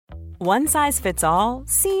One size fits all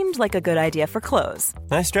seemed like a good idea for clothes.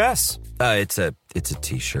 Nice dress. It's a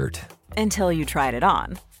t-shirt. Until you tried it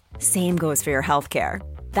on. Same goes for your healthcare.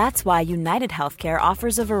 That's why United Healthcare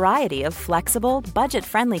offers a variety of flexible,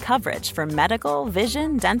 budget-friendly coverage for medical,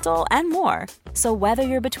 vision, dental, and more. So whether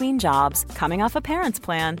you're between jobs, coming off a parent's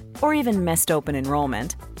plan, or even missed open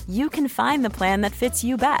enrollment, you can find the plan that fits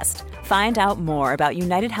you best. Find out more about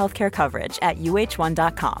United Healthcare coverage at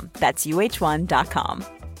uh1.com. That's uh1.com.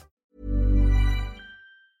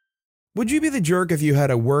 Would you be the jerk if you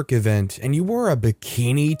had a work event and you wore a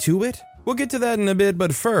bikini to it? We'll get to that in a bit,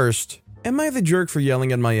 but first, am I the jerk for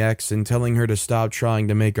yelling at my ex and telling her to stop trying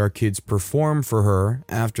to make our kids perform for her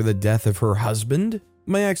after the death of her husband?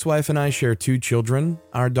 My ex-wife and I share 2 children.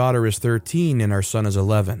 Our daughter is 13 and our son is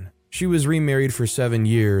 11. She was remarried for 7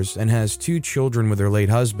 years and has 2 children with her late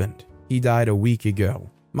husband. He died a week ago.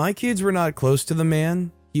 My kids were not close to the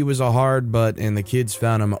man. He was a hard butt and the kids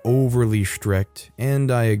found him overly strict, and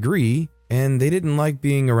I agree, and they didn't like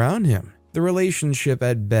being around him. The relationship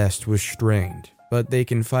at best was strained, but they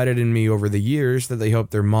confided in me over the years that they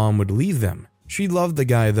hoped their mom would leave them. She loved the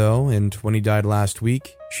guy though, and when he died last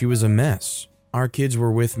week, she was a mess. Our kids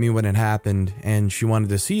were with me when it happened, and she wanted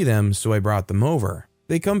to see them, so I brought them over.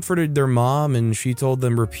 They comforted their mom, and she told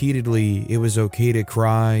them repeatedly it was okay to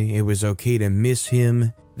cry, it was okay to miss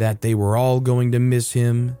him, that they were all going to miss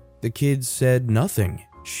him. The kids said nothing.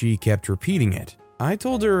 She kept repeating it. I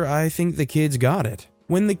told her I think the kids got it.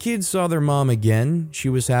 When the kids saw their mom again, she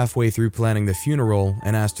was halfway through planning the funeral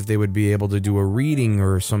and asked if they would be able to do a reading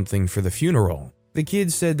or something for the funeral. The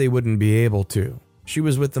kids said they wouldn't be able to. She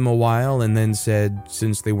was with them a while and then said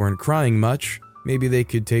since they weren't crying much, maybe they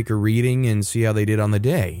could take a reading and see how they did on the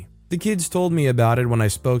day. The kids told me about it when I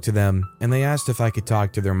spoke to them, and they asked if I could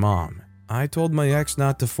talk to their mom. I told my ex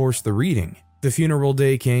not to force the reading. The funeral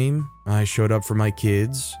day came. I showed up for my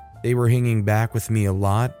kids. They were hanging back with me a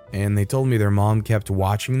lot, and they told me their mom kept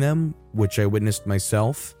watching them, which I witnessed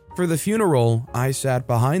myself. For the funeral, I sat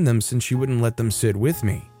behind them since she wouldn't let them sit with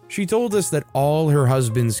me. She told us that all her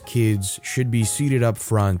husband's kids should be seated up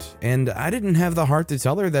front, and I didn't have the heart to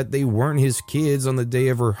tell her that they weren't his kids on the day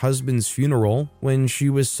of her husband's funeral when she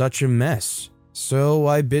was such a mess. So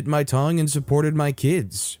I bit my tongue and supported my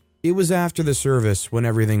kids. It was after the service when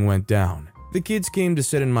everything went down. The kids came to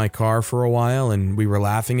sit in my car for a while and we were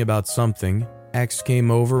laughing about something. Ex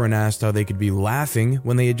came over and asked how they could be laughing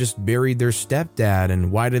when they had just buried their stepdad,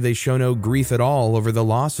 and why did they show no grief at all over the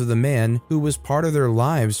loss of the man who was part of their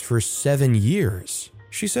lives for 7 years.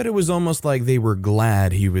 She said it was almost like they were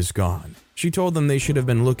glad he was gone. She told them they should have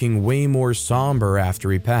been looking way more somber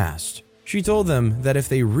after he passed. She told them that if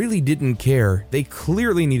they really didn't care, they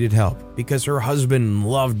clearly needed help because her husband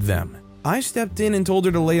loved them. I stepped in and told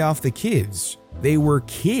her to lay off the kids. They were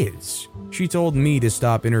kids. She told me to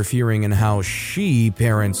stop interfering in how she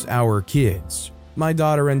parents our kids. My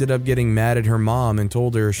daughter ended up getting mad at her mom and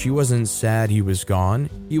told her she wasn't sad he was gone.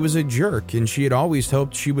 He was a jerk and she had always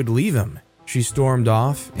hoped she would leave him. She stormed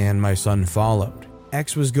off and my son followed.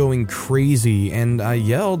 Ex was going crazy and I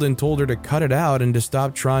yelled and told her to cut it out and to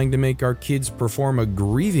stop trying to make our kids perform a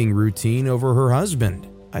grieving routine over her husband.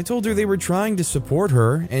 I told her they were trying to support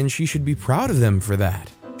her and she should be proud of them for that.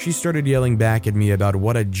 She started yelling back at me about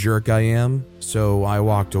what a jerk I am, so I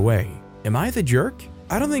walked away. Am I the jerk?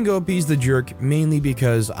 I don't think OP's the jerk, mainly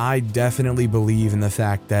because I definitely believe in the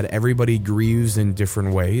fact that everybody grieves in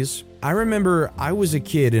different ways. I remember I was a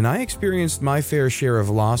kid and I experienced my fair share of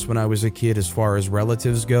loss when I was a kid as far as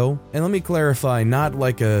relatives go. And let me clarify, not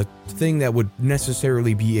like a thing that would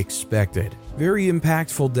necessarily be expected. Very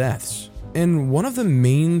impactful deaths. And one of the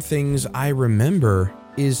main things I remember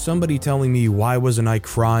is somebody telling me why wasn't I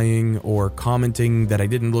crying or commenting that I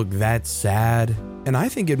didn't look that sad. And I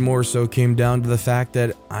think it more so came down to the fact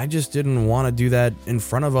that I just didn't want to do that in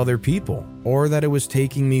front of other people, or that it was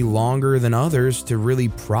taking me longer than others to really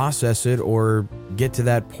process it or get to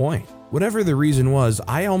that point. Whatever the reason was,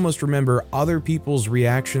 I almost remember other people's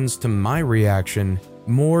reactions to my reaction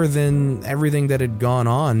more than everything that had gone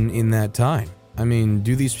on in that time. I mean,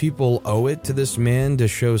 do these people owe it to this man to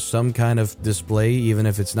show some kind of display even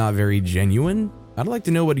if it's not very genuine? I'd like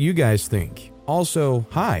to know what you guys think. Also,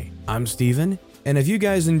 hi, I'm Steven, and if you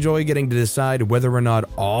guys enjoy getting to decide whether or not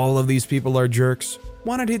all of these people are jerks,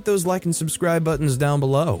 why not hit those like and subscribe buttons down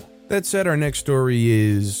below? That said, our next story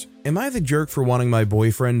is, am I the jerk for wanting my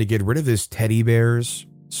boyfriend to get rid of his teddy bears?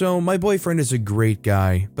 So my boyfriend is a great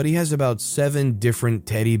guy, but he has about 7 different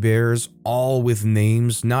teddy bears, all with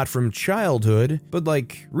names not from childhood, but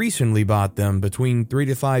like recently bought them between 3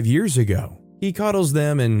 to 5 years ago. He cuddles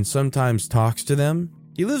them and sometimes talks to them.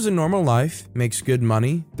 He lives a normal life, makes good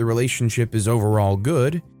money, the relationship is overall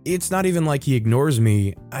good, It's not even like he ignores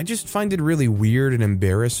me, I just find it really weird and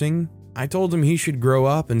embarrassing. I told him he should grow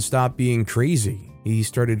up and stop being crazy. He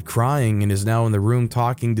started crying and is now in the room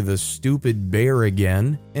talking to the stupid bear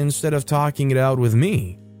again, instead of talking it out with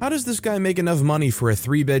me. How does this guy make enough money for a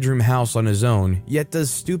 3-bedroom house on his own, yet does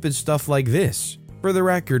stupid stuff like this? For the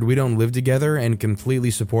record, we don't live together and completely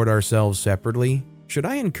support ourselves separately. Should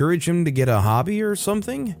I encourage him to get a hobby or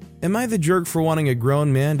something? Am I the jerk for wanting a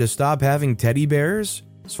grown man to stop having teddy bears?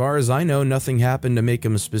 As far as I know, nothing happened to make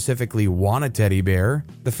him specifically want a teddy bear.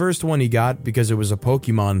 The first one he got because it was a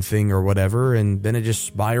Pokemon thing or whatever, and then it just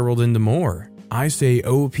spiraled into more. I say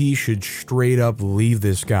OP should straight up leave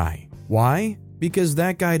this guy. Why? Because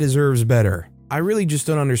that guy deserves better. I really just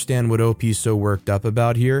don't understand what OP's so worked up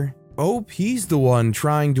about here. OP's the one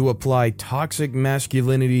trying to apply toxic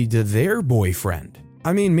masculinity to their boyfriend.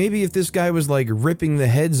 I mean, maybe if this guy was like ripping the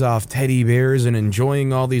heads off teddy bears and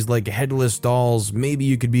enjoying all these like headless dolls, maybe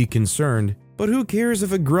you could be concerned. But who cares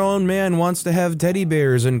if a grown man wants to have teddy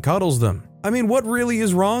bears and cuddles them? I mean, what really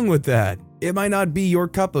is wrong with that? It might not be your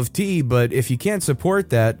cup of tea, but if you can't support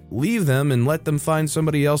that, leave them and let them find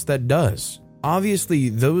somebody else that does. Obviously,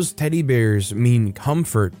 those teddy bears mean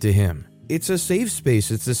comfort to him. It's a safe space,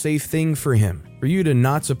 it's a safe thing for him. For you to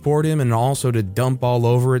not support him and also to dump all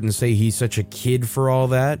over it and say he's such a kid for all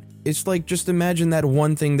that, it's like just imagine that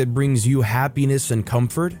one thing that brings you happiness and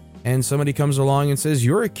comfort, and somebody comes along and says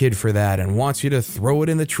you're a kid for that and wants you to throw it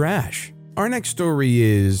in the trash. Our next story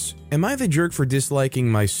is, am I the jerk for disliking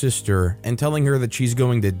my sister and telling her that she's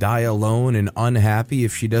going to die alone and unhappy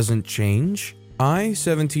if she doesn't change? I,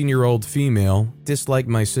 17-year-old female, dislike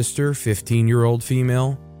my sister, 15-year-old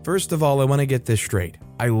female. First of all, I want to get this straight.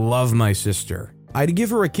 I love my sister. I'd give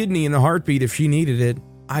her a kidney in a heartbeat if she needed it.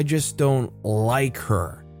 I just don't like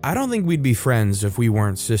her. I don't think we'd be friends if we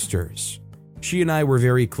weren't sisters. She and I were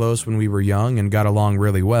very close when we were young and got along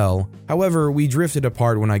really well. However, we drifted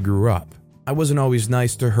apart when I grew up. I wasn't always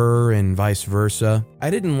nice to her and vice versa. I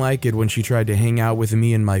didn't like it when she tried to hang out with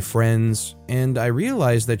me and my friends, and I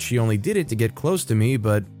realized that she only did it to get close to me,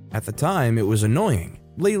 but at the time it was annoying.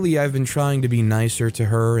 Lately, I've been trying to be nicer to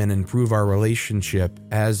her and improve our relationship,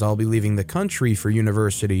 as I'll be leaving the country for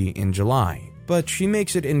university in July. But she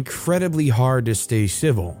makes it incredibly hard to stay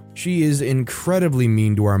civil. She is incredibly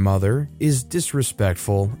mean to our mother, is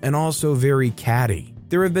disrespectful, and also very catty.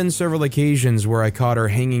 There have been several occasions where I caught her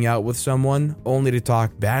hanging out with someone, only to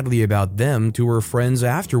talk badly about them to her friends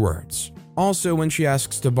afterwards. Also, when she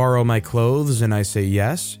asks to borrow my clothes and I say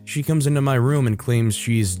yes, she comes into my room and claims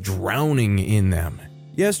she's drowning in them.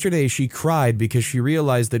 Yesterday, she cried because she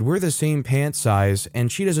realized that we're the same pant size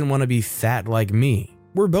and she doesn't want to be fat like me.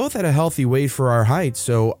 We're both at a healthy weight for our height,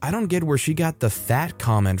 so I don't get where she got the fat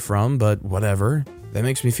comment from, but whatever. That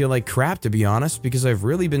makes me feel like crap, to be honest, because I've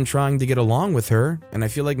really been trying to get along with her, and I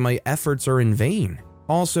feel like my efforts are in vain.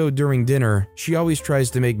 Also, during dinner, she always tries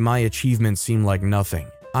to make my achievements seem like nothing.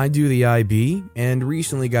 I do the IB, and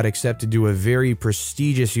recently got accepted to a very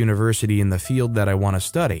prestigious university in the field that I want to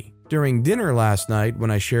study. During dinner last night,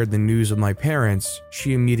 when I shared the news with my parents,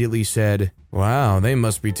 she immediately said, "Wow, they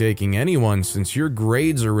must be taking anyone since your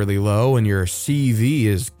grades are really low and your CV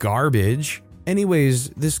is garbage."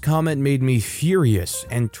 Anyways, this comment made me furious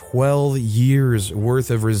and 12 years worth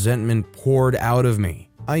of resentment poured out of me.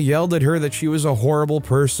 I yelled at her that she was a horrible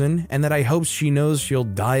person and that I hope she knows she'll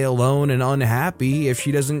die alone and unhappy if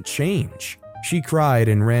she doesn't change. She cried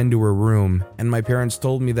and ran to her room, and my parents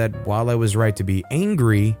told me that while I was right to be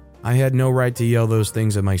angry, I had no right to yell those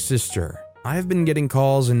things at my sister. I've been getting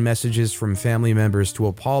calls and messages from family members to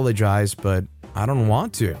apologize, but I don't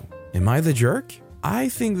want to. Am I the jerk? I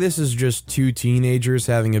think this is just two teenagers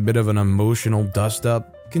having a bit of an emotional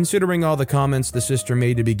dust-up. Considering all the comments the sister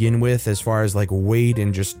made to begin with as far as like weight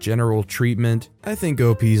and just general treatment, I think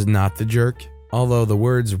OP's not the jerk, although the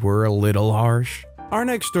words were a little harsh. Our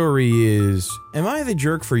next story is, am I the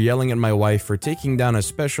jerk for yelling at my wife for taking down a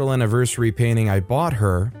special anniversary painting I bought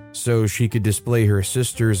her so she could display her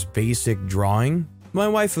sister's basic drawing? My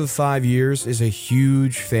wife of 5 years is a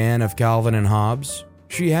huge fan of Calvin and Hobbes.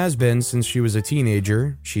 She has been since she was a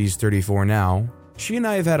teenager. She's 34 now. She and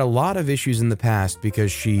I have had a lot of issues in the past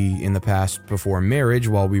because she, in the past before marriage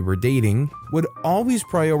while we were dating, would always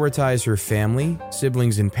prioritize her family,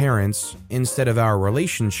 siblings, and parents instead of our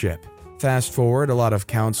relationship. Fast forward a lot of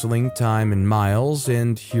counseling, time, and miles,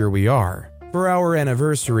 and here we are. For our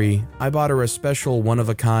anniversary, I bought her a special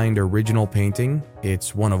one-of-a-kind original painting,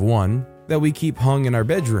 it's one of one, that we keep hung in our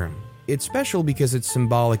bedroom. It's special because it's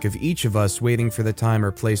symbolic of each of us waiting for the time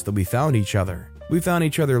or place that we found each other. We found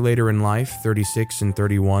each other later in life, 36 and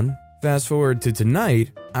 31. Fast forward to tonight,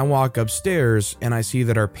 I walk upstairs and I see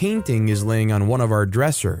that our painting is laying on one of our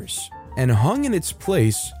dressers, and hung in its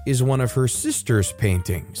place is one of her sister's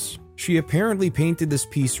paintings. She apparently painted this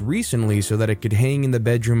piece recently so that it could hang in the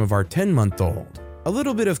bedroom of our 10-month-old. A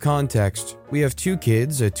little bit of context, we have 2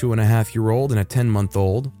 kids, a 2.5-year-old and a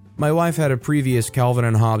 10-month-old. My wife had a previous Calvin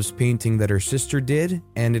and Hobbes painting that her sister did,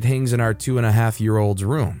 and it hangs in our 2.5-year-old's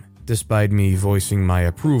room. Despite me voicing my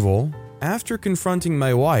approval, after confronting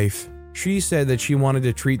my wife, she said that she wanted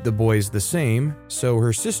to treat the boys the same, so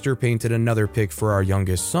her sister painted another pic for our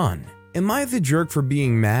youngest son. Am I the jerk for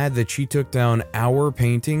being mad that she took down our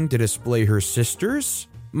painting to display her sister's?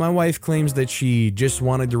 My wife claims that she just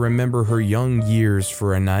wanted to remember her young years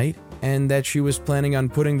for a night, and that she was planning on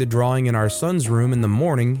putting the drawing in our son's room in the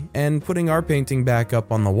morning and putting our painting back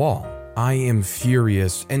up on the wall. I am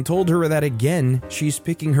furious and told her that again, she's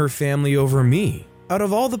picking her family over me. Out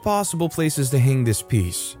of all the possible places to hang this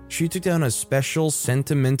piece, she took down a special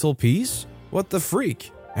sentimental piece? What the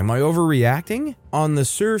freak? Am I overreacting? On the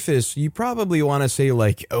surface, you probably want to say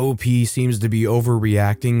like OP seems to be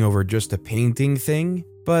overreacting over just a painting thing,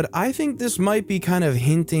 but I think this might be kind of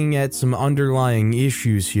hinting at some underlying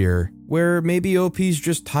issues here, where maybe OP's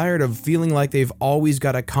just tired of feeling like they've always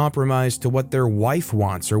got to compromise to what their wife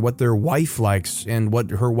wants or what their wife likes and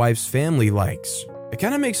what her wife's family likes. It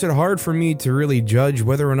kind of makes it hard for me to really judge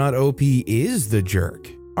whether or not OP is the jerk.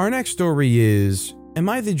 Our next story is, am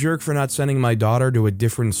I the jerk for not sending my daughter to a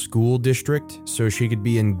different school district so she could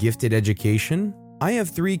be in gifted education? I have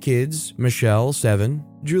 3 kids, Michelle, 7,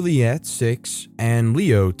 Juliet, 6, and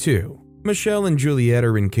Leo, 2. Michelle and Juliet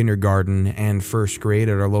are in kindergarten and 1st grade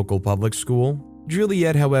at our local public school.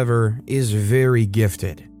 Juliet, however, is very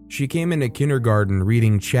gifted. She came into kindergarten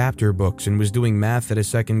reading chapter books and was doing math at a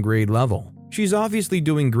 2nd grade level. She's obviously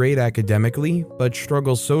doing great academically, but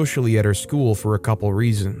struggles socially at her school for a couple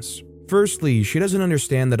reasons. Firstly, she doesn't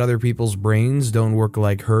understand that other people's brains don't work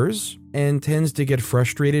like hers, and tends to get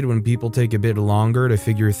frustrated when people take a bit longer to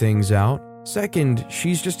figure things out. Second,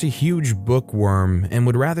 she's just a huge bookworm and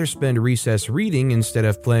would rather spend recess reading instead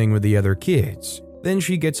of playing with the other kids. Then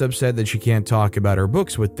she gets upset that she can't talk about her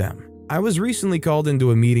books with them. I was recently called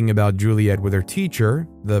into a meeting about Juliet with her teacher,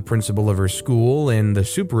 the principal of her school, and the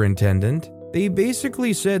superintendent. They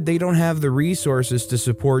basically said they don't have the resources to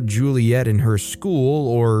support Juliet in her school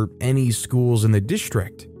or any schools in the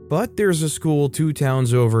district. But there's a school 2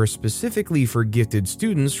 towns over specifically for gifted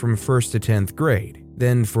students from 1st to 10th grade.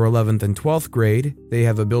 Then for 11th and 12th grade, they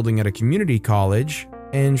have a building at a community college,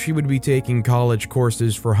 and she would be taking college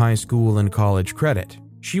courses for high school and college credit.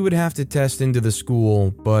 She would have to test into the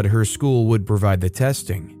school, but her school would provide the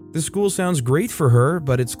testing. The school sounds great for her,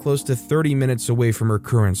 but it's close to 30 minutes away from her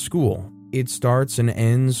current school. It starts and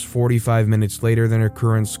ends 45 minutes later than her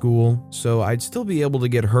current school, so I'd still be able to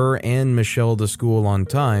get her and Michelle to school on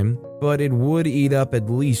time, but it would eat up at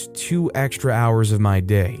least 2 extra hours of my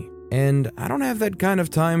day. And I don't have that kind of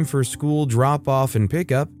time for school drop-off and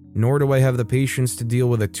pickup, nor do I have the patience to deal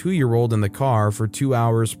with a 2-year-old in the car for 2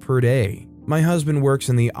 hours per day. My husband works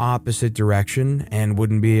in the opposite direction and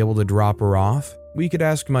wouldn't be able to drop her off. We could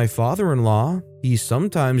ask my father-in-law. He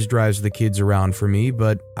sometimes drives the kids around for me,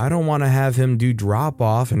 but I don't want to have him do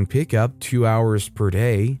drop-off and pick-up 2 hours per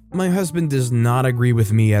day. My husband does not agree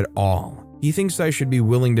with me at all. He thinks I should be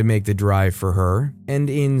willing to make the drive for her, and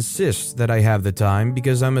insists that I have the time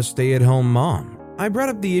because I'm a stay-at-home mom. I brought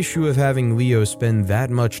up the issue of having Leo spend that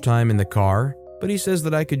much time in the car, but he says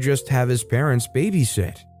that I could just have his parents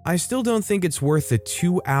babysit. I still don't think it's worth the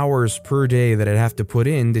 2 hours per day that I'd have to put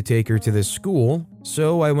in to take her to this school,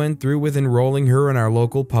 so I went through with enrolling her in our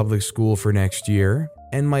local public school for next year,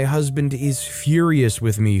 and my husband is furious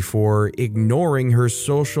with me for ignoring her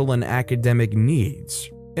social and academic needs.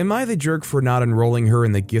 Am I the jerk for not enrolling her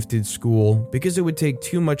in the gifted school because it would take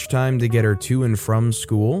too much time to get her to and from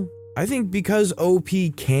school? I think because OP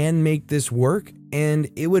can make this work, and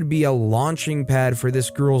it would be a launching pad for this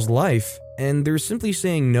girl's life, and they're simply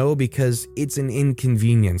saying no because it's an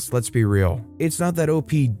inconvenience, let's be real. It's not that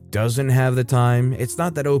OP doesn't have the time, it's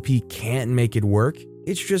not that OP can't make it work,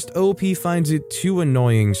 it's just OP finds it too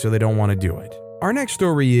annoying so they don't want to do it. Our next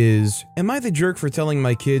story is, am I the jerk for telling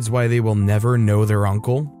my kids why they will never know their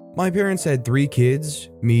uncle? My parents had 3 kids,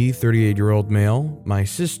 me, 38-year-old male, my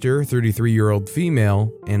sister, 33-year-old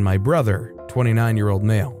female, and my brother, 29-year-old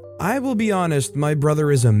male. I will be honest, my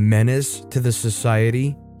brother is a menace to the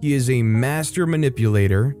society. He is a master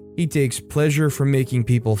manipulator. He takes pleasure from making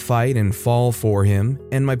people fight and fall for him,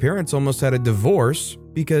 and my parents almost had a divorce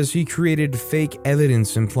because he created fake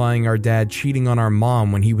evidence implying our dad cheating on our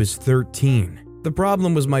mom when he was 13. The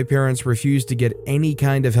problem was my parents refused to get any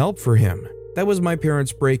kind of help for him. That was my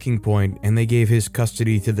parents' breaking point, and they gave his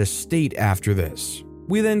custody to the state after this.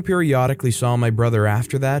 We then periodically saw my brother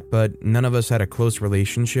after that, but none of us had a close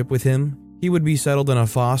relationship with him. He would be settled in a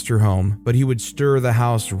foster home, but he would stir the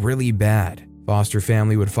house really bad. Foster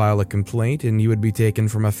family would file a complaint, and he would be taken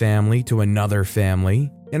from a family to another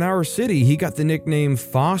family. In our city, he got the nickname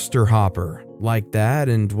Foster Hopper, like that,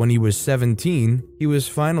 and when he was 17, he was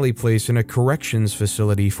finally placed in a corrections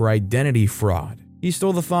facility for identity fraud. He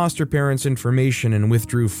stole the foster parents' information and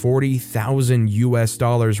withdrew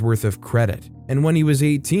 $40,000 worth of credit. And when he was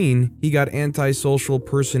 18, he got antisocial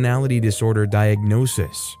personality disorder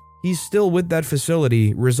diagnosis. He's still with that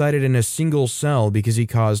facility, resided in a single cell because he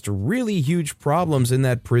caused really huge problems in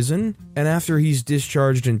that prison, and after he's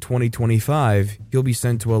discharged in 2025, he'll be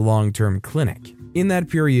sent to a long-term clinic. In that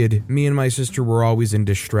period, me and my sister were always in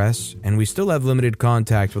distress, and we still have limited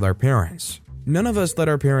contact with our parents. None of us let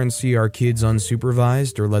our parents see our kids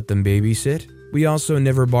unsupervised or let them babysit. We also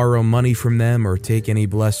never borrow money from them or take any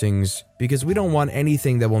blessings because we don't want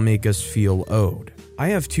anything that will make us feel owed. I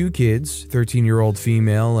have 2 kids, 13-year-old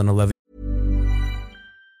female and 11.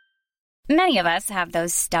 Many of us have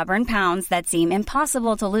those stubborn pounds that seem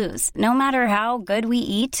impossible to lose, no matter how good we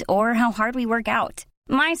eat or how hard we work out.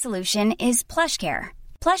 My solution is PlushCare.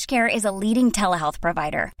 PlushCare is a leading telehealth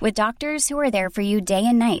provider with doctors who are there for you day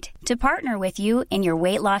and night to partner with you in your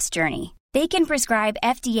weight loss journey. They can prescribe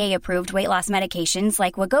FDA-approved weight loss medications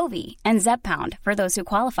like Wegovy and Zepbound for those who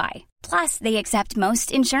qualify. Plus, they accept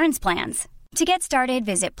most insurance plans. To get started,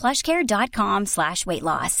 visit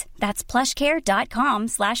plushcare.com/weightloss. That's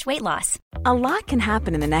plushcare.com/weightloss. A lot can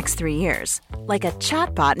happen in the next 3 years. Like a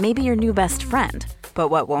chatbot may be your new best friend. But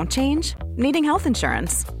what won't change? Needing health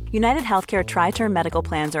insurance. United Healthcare Tri-Term Medical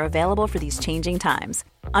Plans are available for these changing times.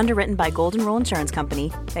 Underwritten by Golden Rule Insurance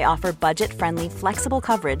Company, they offer budget-friendly, flexible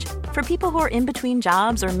coverage for people who are in between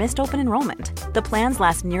jobs or missed open enrollment. The plans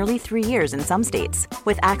last nearly 3 years in some states,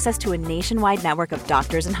 with access to a nationwide network of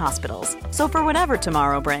doctors and hospitals. So for whatever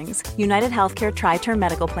tomorrow brings, United Healthcare Tri-Term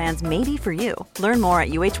Medical Plans may be for you. Learn more at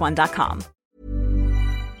uh1.com.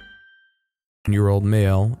 Year-old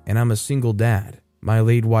male, and I'm a single dad. My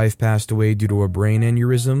late wife passed away due to a brain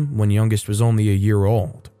aneurysm when youngest was only a year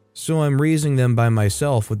old. So I'm raising them by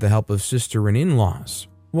myself with the help of sister and in-laws.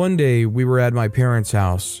 One day, we were at my parents'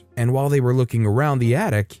 house, and while they were looking around the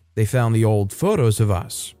attic, they found the old photos of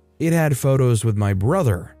us. It had photos with my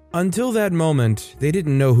brother. Until that moment, they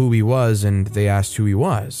didn't know who he was, and they asked who he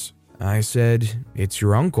was. I said, "It's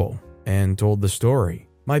your uncle," and told the story.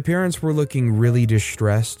 My parents were looking really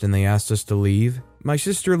distressed, and they asked us to leave. My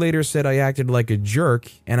sister later said I acted like a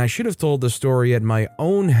jerk, and I should have told the story at my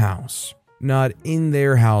own house, not in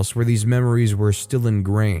their house where these memories were still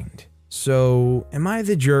ingrained. So, am I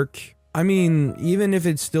the jerk? I mean, even if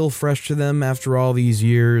it's still fresh to them after all these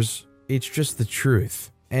years, it's just the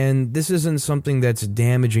truth. And this isn't something that's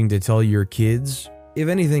damaging to tell your kids. If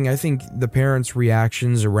anything, I think the parents'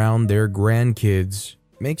 reactions around their grandkids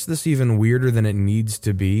makes this even weirder than it needs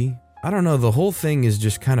to be. I don't know, the whole thing is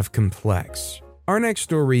just kind of complex. Our next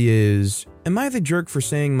story is, am I the jerk for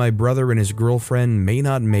saying my brother and his girlfriend may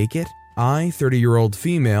not make it? I, 30-year-old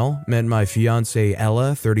female, met my fiancée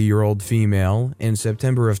Ella, 30-year-old female, in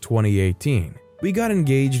September of 2018. We got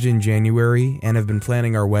engaged in January and have been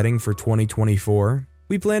planning our wedding for 2024.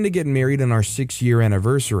 We plan to get married on our 6-year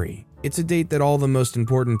anniversary. It's a date that all the most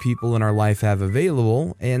important people in our life have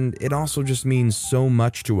available, and it also just means so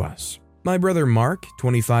much to us. My brother Mark,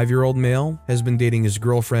 25-year-old male, has been dating his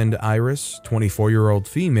girlfriend Iris, 24-year-old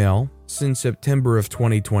female, since September of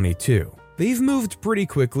 2022. They've moved pretty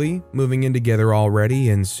quickly, moving in together already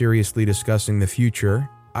and seriously discussing the future.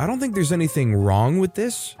 I don't think there's anything wrong with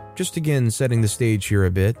this, just again setting the stage here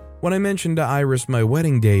a bit. When I mentioned to Iris my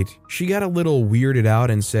wedding date, she got a little weirded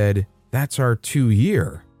out and said, "That's our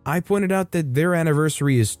 2-year." I pointed out that their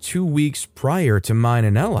anniversary is 2 weeks prior to mine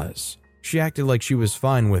and Ella's. She acted like she was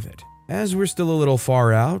fine with it. As we're still a little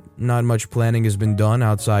far out, not much planning has been done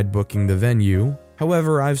outside booking the venue.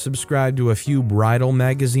 However, I've subscribed to a few bridal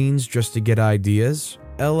magazines just to get ideas.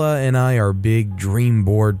 Ella and I are big dream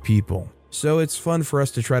board people, so it's fun for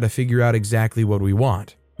us to try to figure out exactly what we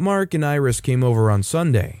want. Mark and Iris came over on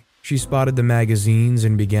Sunday. She spotted the magazines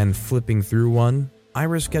and began flipping through one.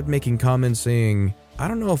 Iris kept making comments saying, "I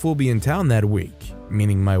don't know if we'll be in town that week,"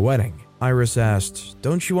 meaning my wedding. Iris asked,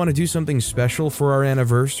 "Don't you want to do something special for our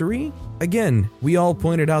anniversary?" Again, we all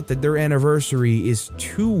pointed out that their anniversary is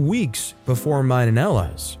 2 weeks before mine and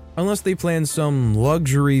Ella's. Unless they plan some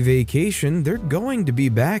luxury vacation, they're going to be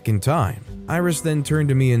back in time. Iris then turned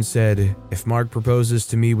to me and said, "If Mark proposes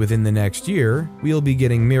to me within the next year, we'll be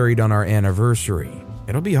getting married on our anniversary."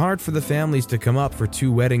 It'll be hard for the families to come up for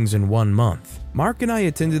 2 weddings in 1 month. Mark and I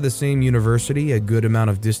attended the same university a good amount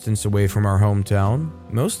of distance away from our hometown.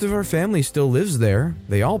 Most of our family still lives there.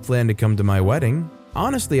 They all plan to come to my wedding.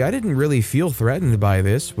 Honestly, I didn't really feel threatened by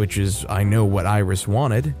this, which is, I know what Iris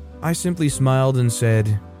wanted. I simply smiled and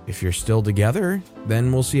said, "If you're still together,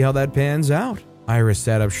 then we'll see how that pans out." Iris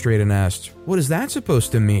sat up straight and asked, "What is that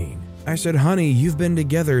supposed to mean?" I said, "Honey, you've been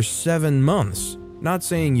together 7 months. Not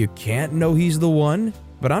saying you can't know he's the one,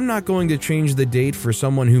 but I'm not going to change the date for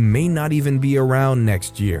someone who may not even be around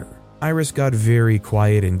next year." Iris got very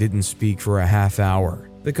quiet and didn't speak for a half hour.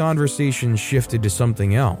 The conversation shifted to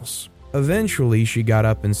something else. Eventually, she got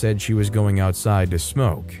up and said she was going outside to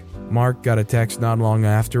smoke. Mark got a text not long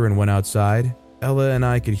after and went outside. Ella and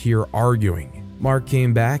I could hear arguing. Mark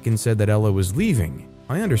came back and said that Ella was leaving.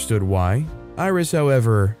 I understood why. Iris,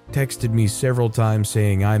 however, texted me several times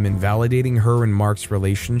saying I'm invalidating her and Mark's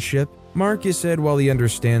relationship. Mark has said while he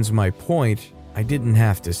understands my point, I didn't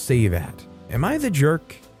have to say that. Am I the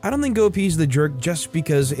jerk? I don't think OP's the jerk just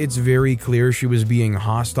because it's very clear she was being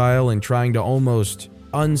hostile and trying to almost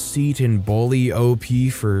unseat and bully OP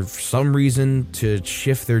for some reason to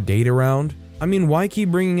shift their date around. I mean, why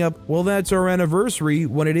keep bringing up, well, that's our anniversary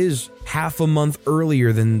when it is half a month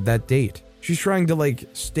earlier than that date? She's trying to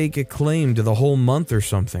stake a claim to the whole month or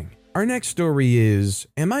something. Our next story is,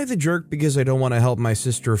 am I the jerk because I don't want to help my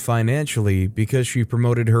sister financially because she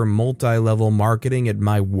promoted her multi-level marketing at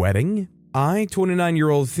my wedding? I,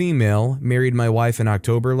 29-year-old female, married my wife in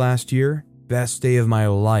October last year. Best day of my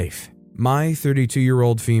life. My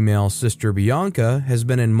 32-year-old female sister Bianca has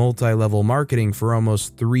been in multi-level marketing for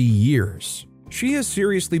almost 3 years. She has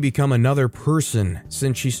seriously become another person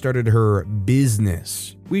since she started her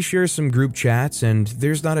business. We share some group chats, and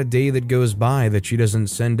there's not a day that goes by that she doesn't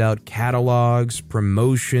send out catalogs,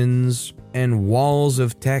 promotions, and walls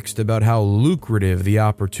of text about how lucrative the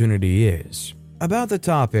opportunity is. About the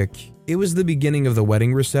topic, it was the beginning of the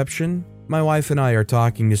wedding reception. My wife and I are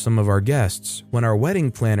talking to some of our guests when our wedding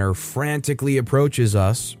planner frantically approaches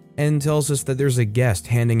us and tells us that there's a guest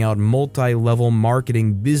handing out multi-level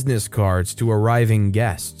marketing business cards to arriving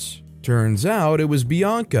guests. Turns out it was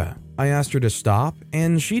Bianca. I asked her to stop,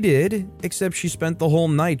 and she did, except she spent the whole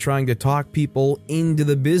night trying to talk people into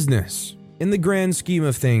the business. In the grand scheme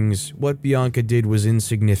of things, what Bianca did was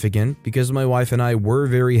insignificant because my wife and I were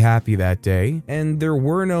very happy that day, and there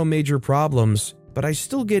were no major problems. But I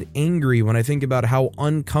still get angry when I think about how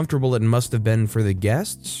uncomfortable it must have been for the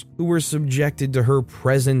guests who were subjected to her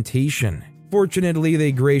presentation. Fortunately,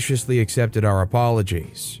 they graciously accepted our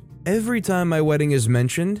apologies. Every time my wedding is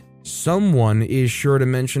mentioned, someone is sure to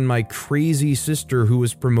mention my crazy sister who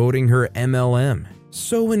was promoting her MLM.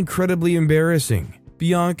 So incredibly embarrassing.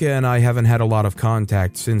 Bianca and I haven't had a lot of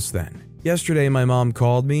contact since then. Yesterday, my mom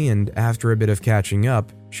called me, and after a bit of catching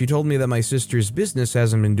up, she told me that my sister's business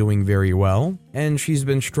hasn't been doing very well, and she's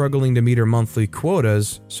been struggling to meet her monthly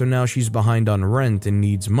quotas, so now she's behind on rent and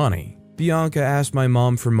needs money. Bianca asked my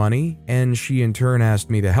mom for money, and she in turn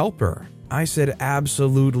asked me to help her. I said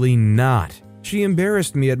absolutely not. She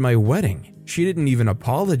embarrassed me at my wedding. She didn't even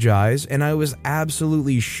apologize, and I was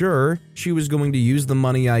absolutely sure she was going to use the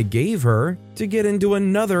money I gave her to get into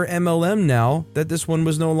another MLM now that this one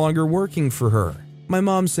was no longer working for her. My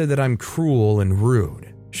mom said that I'm cruel and rude.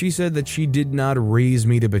 She said that she did not raise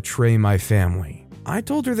me to betray my family. I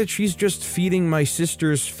told her that she's just feeding my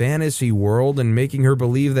sister's fantasy world and making her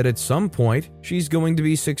believe that at some point she's going to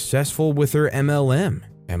be successful with her MLM.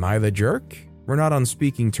 Am I the jerk? We're not on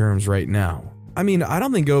speaking terms right now. I mean, I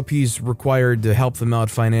don't think OP's required to help them out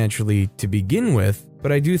financially to begin with,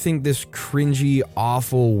 but I do think this cringy,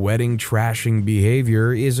 awful wedding trashing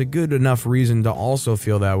behavior is a good enough reason to also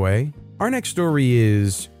feel that way. Our next story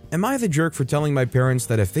is, am I the jerk for telling my parents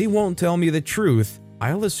that if they won't tell me the truth,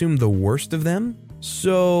 I'll assume the worst of them?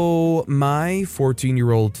 So, my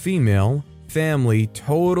 14-year-old female family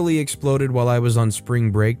totally exploded while I was on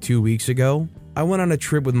spring break 2 weeks ago. I went on a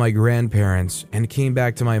trip with my grandparents and came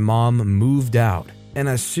back to my mom moved out and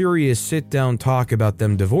a serious sit-down talk about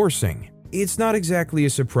them divorcing. It's not exactly a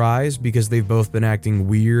surprise because they've both been acting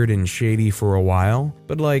weird and shady for a while,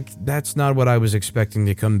 but that's not what I was expecting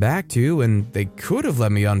to come back to, and they could have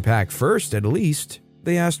let me unpack first at least.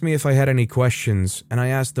 They asked me if I had any questions, and I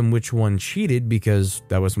asked them which one cheated because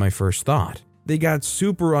that was my first thought. They got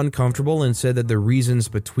super uncomfortable and said that the reasons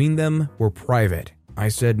between them were private. I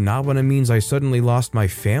said not when it means I suddenly lost my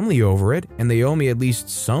family over it, and they owe me at least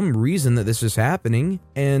some reason that this is happening,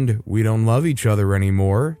 and we don't love each other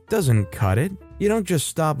anymore. Doesn't cut it. You don't just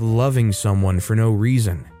stop loving someone for no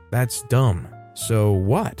reason. That's dumb. So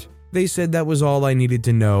what? They said that was all I needed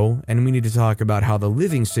to know, and we need to talk about how the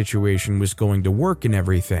living situation was going to work and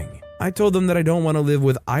everything. I told them that I don't want to live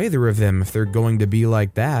with either of them if they're going to be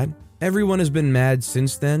like that. Everyone has been mad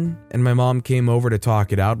since then, and my mom came over to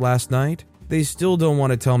talk it out last night. They still don't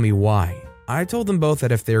want to tell me why. I told them both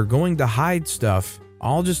that if they're going to hide stuff,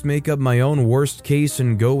 I'll just make up my own worst case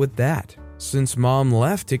and go with that. Since mom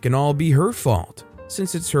left, it can all be her fault.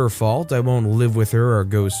 Since it's her fault, I won't live with her or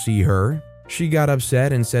go see her. She got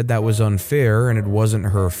upset and said that was unfair and it wasn't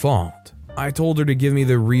her fault. I told her to give me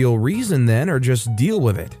the real reason then or just deal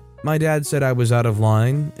with it. My dad said I was out of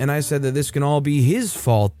line, and I said that this can all be his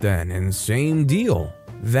fault then, and same deal.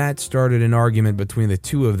 That started an argument between the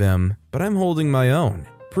two of them, but I'm holding my own.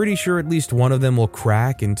 Pretty sure at least one of them will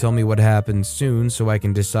crack and tell me what happened soon so I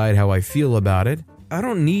can decide how I feel about it. I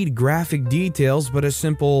don't need graphic details, but a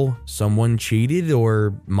simple someone cheated,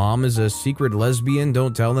 or mom is a secret lesbian,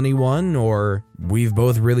 don't tell anyone, or we've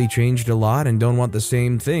both really changed a lot and don't want the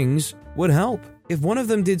same things would help. If one of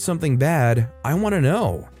them did something bad, I want to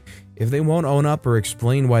know. If they won't own up or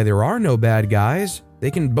explain why there are no bad guys,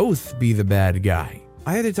 they can both be the bad guy.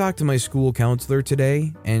 I had to talk to my school counselor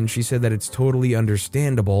today, and she said that it's totally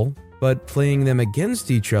understandable, but playing them against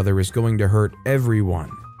each other is going to hurt everyone.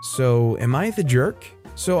 So, am I the jerk?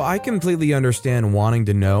 So I completely understand wanting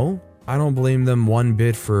to know. I don't blame them one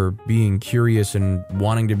bit for being curious and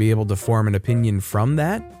wanting to be able to form an opinion from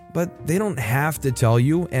that, but they don't have to tell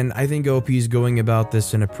you, and I think OP's going about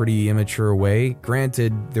this in a pretty immature way.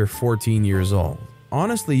 Granted, they're 14 years old.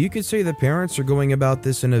 Honestly, you could say the parents are going about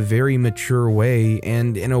this in a very mature way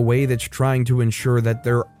and in a way that's trying to ensure that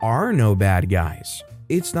there are no bad guys.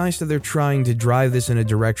 It's nice that they're trying to drive this in a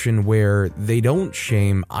direction where they don't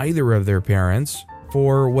shame either of their parents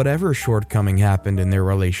for whatever shortcoming happened in their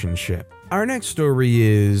relationship. Our next story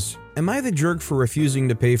is, am I the jerk for refusing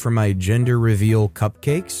to pay for my gender reveal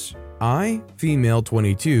cupcakes? I, female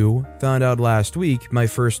 22, found out last week my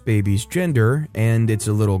first baby's gender, and it's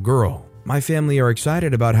a little girl. My family are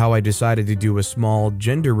excited about how I decided to do a small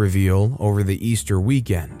gender reveal over the Easter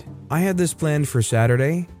weekend. I had this planned for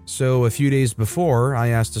Saturday, so a few days before, I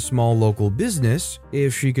asked a small local business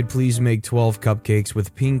if she could please make 12 cupcakes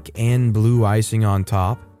with pink and blue icing on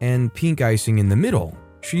top and pink icing in the middle.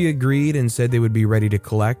 She agreed and said they would be ready to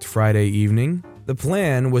collect Friday evening. The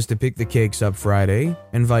plan was to pick the cakes up Friday,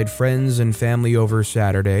 invite friends and family over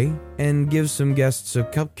Saturday, and give some guests a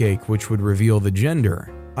cupcake which would reveal the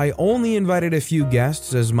gender. I only invited a few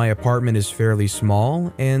guests as my apartment is fairly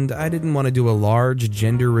small, and I didn't want to do a large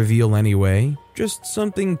gender reveal anyway. Just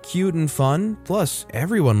something cute and fun, plus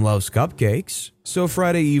everyone loves cupcakes. So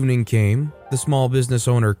Friday evening came. The small business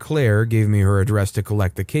owner Claire gave me her address to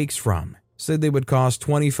collect the cakes from. Said they would cost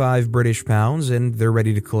 25 British pounds and they're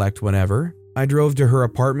ready to collect whenever. I drove to her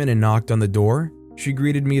apartment and knocked on the door. She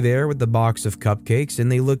greeted me there with the box of cupcakes and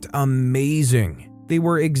they looked amazing. They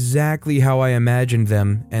were exactly how I imagined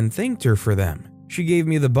them and thanked her for them. She gave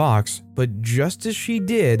me the box, but just as she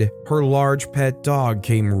did, her large pet dog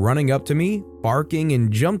came running up to me, barking and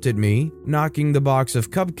jumped at me, knocking the box of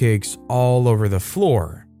cupcakes all over the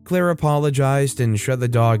floor. Claire apologized and shut the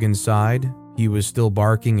dog inside. He was still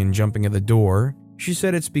barking and jumping at the door. She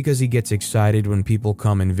said it's because he gets excited when people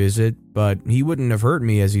come and visit, but he wouldn't have hurt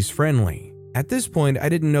me as he's friendly. At this point, I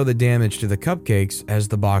didn't know the damage to the cupcakes as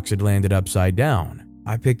the box had landed upside down.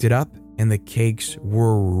 I picked it up and the cakes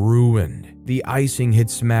were ruined. The icing had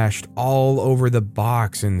smashed all over the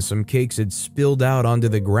box and some cakes had spilled out onto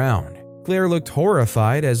the ground. Claire looked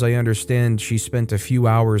horrified as I understand she spent a few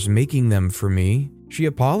hours making them for me. She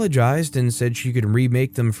apologized and said she could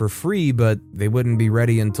remake them for free, but they wouldn't be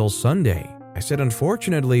ready until Sunday. I said,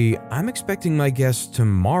 unfortunately, I'm expecting my guests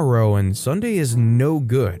tomorrow and Sunday is no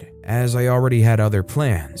good, as I already had other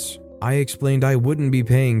plans. I explained I wouldn't be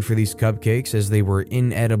paying for these cupcakes as they were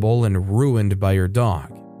inedible and ruined by your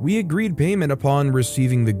dog. We agreed payment upon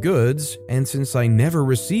receiving the goods, and since I never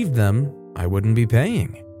received them, I wouldn't be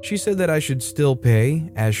paying. She said that I should still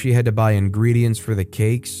pay, as she had to buy ingredients for the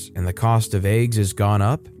cakes and the cost of eggs has gone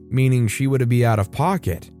up, meaning she would be out of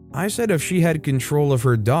pocket. I said if she had control of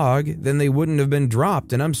her dog, then they wouldn't have been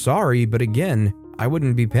dropped, and I'm sorry, but again, I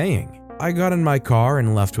wouldn't be paying. I got in my car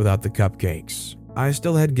and left without the cupcakes. I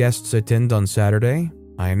still had guests attend on Saturday.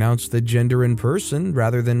 I announced the gender in person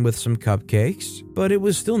rather than with some cupcakes, but it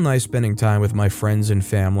was still nice spending time with my friends and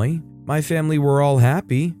family. My family were all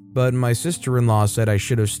happy, but my sister-in-law said I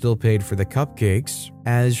should have still paid for the cupcakes,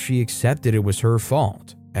 as she accepted it was her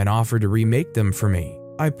fault and offered to remake them for me.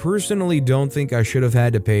 I personally don't think I should have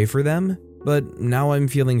had to pay for them, but now I'm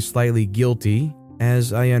feeling slightly guilty,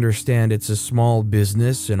 as I understand it's a small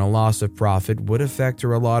business and a loss of profit would affect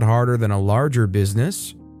her a lot harder than a larger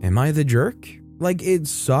business. Am I the jerk? Like, it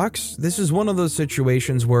sucks. This is one of those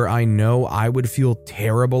situations where I know I would feel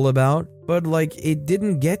terrible about, but like, it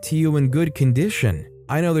didn't get to you in good condition.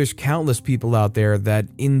 I know there's countless people out there that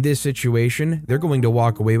in this situation, they're going to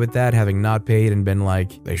walk away with that having not paid and been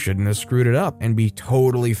like, they shouldn't have screwed it up and be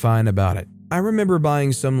totally fine about it. I remember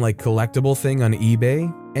buying some like collectible thing on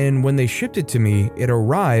eBay, and when they shipped it to me, it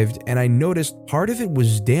arrived and I noticed part of it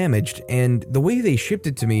was damaged, and the way they shipped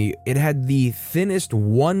it to me, it had the thinnest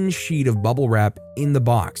one sheet of bubble wrap in the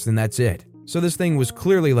box, and that's it. So this thing was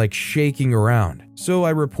clearly like shaking around. So I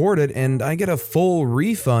report it and I get a full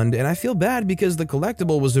refund, and I feel bad because the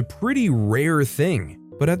collectible was a pretty rare thing.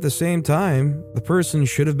 But at the same time, the person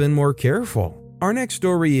should have been more careful. Our next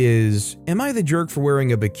story is, am I the jerk for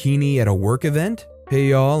wearing a bikini at a work event? Hey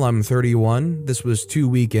y'all, I'm 31. This was 2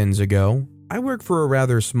 weekends ago. I work for a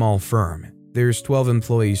rather small firm. There's 12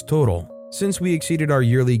 employees total. Since we exceeded our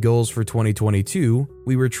yearly goals for 2022,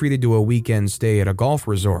 we were treated to a weekend stay at a golf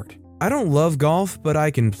resort. I don't love golf, but I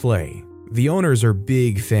can play. The owners are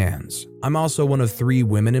big fans. I'm also one of 3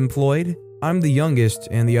 women employed. I'm the youngest,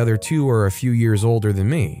 and the other 2 are a few years older than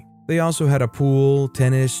me. They also had a pool,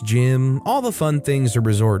 tennis, gym, all the fun things a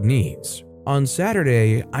resort needs. On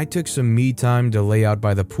Saturday, I took some me time to lay out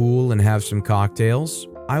by the pool and have some cocktails.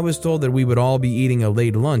 I was told that we would all be eating a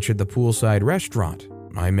late lunch at the poolside restaurant.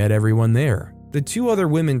 I met everyone there. The 2 other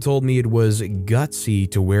women told me it was gutsy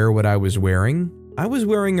to wear what I was wearing. I was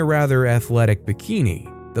wearing a rather athletic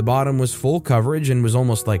bikini. The bottom was full coverage and was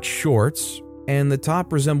almost like shorts, and the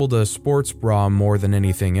top resembled a sports bra more than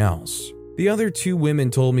anything else. The other 2 women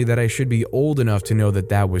told me that I should be old enough to know that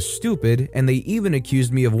that was stupid, and they even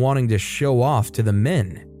accused me of wanting to show off to the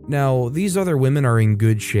men. Now, these other women are in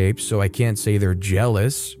good shape, so I can't say they're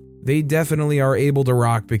jealous. They definitely are able to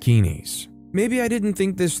rock bikinis. Maybe I didn't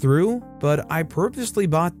think this through, but I purposely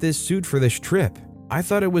bought this suit for this trip. I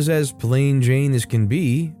thought it was as plain Jane as can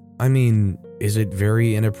be. I mean, is it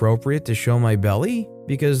very inappropriate to show my belly?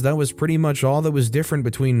 Because that was pretty much all that was different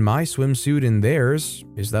between my swimsuit and theirs,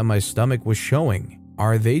 is that my stomach was showing.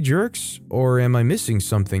 Are they jerks, or am I missing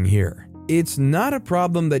something here? It's not a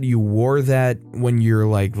problem that you wore that when you're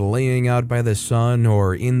like laying out by the sun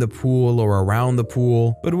or in the pool or around the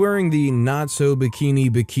pool, but wearing the not so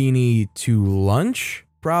bikini to lunch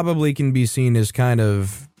probably can be seen as kind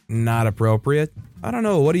of not appropriate. I don't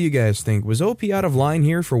know, what do you guys think? Was OP out of line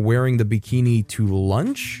here for wearing the bikini to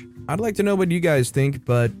lunch? I'd like to know what you guys think,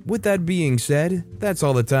 but with that being said, that's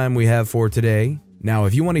all the time we have for today. Now,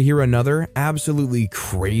 if you want to hear another absolutely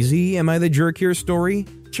crazy Am I the Jerk Here story,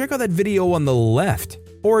 check out that video on the left.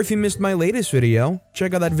 Or if you missed my latest video,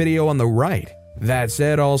 check out that video on the right. That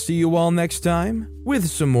said, I'll see you all next time with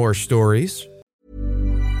some more stories.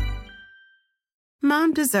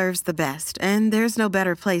 Mom deserves the best, and there's no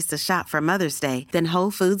better place to shop for Mother's Day than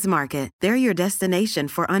Whole Foods Market. They're your destination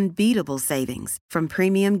for unbeatable savings, from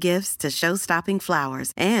premium gifts to show-stopping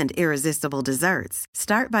flowers and irresistible desserts.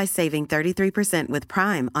 Start by saving 33% with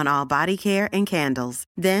Prime on all body care and candles.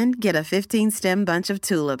 Then get a 15-stem bunch of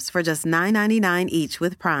tulips for just $9.99 each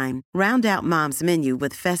with Prime. Round out Mom's menu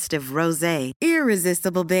with festive rosé,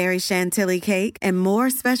 irresistible berry chantilly cake, and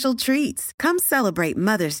more special treats. Come celebrate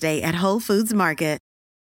Mother's Day at Whole Foods Market.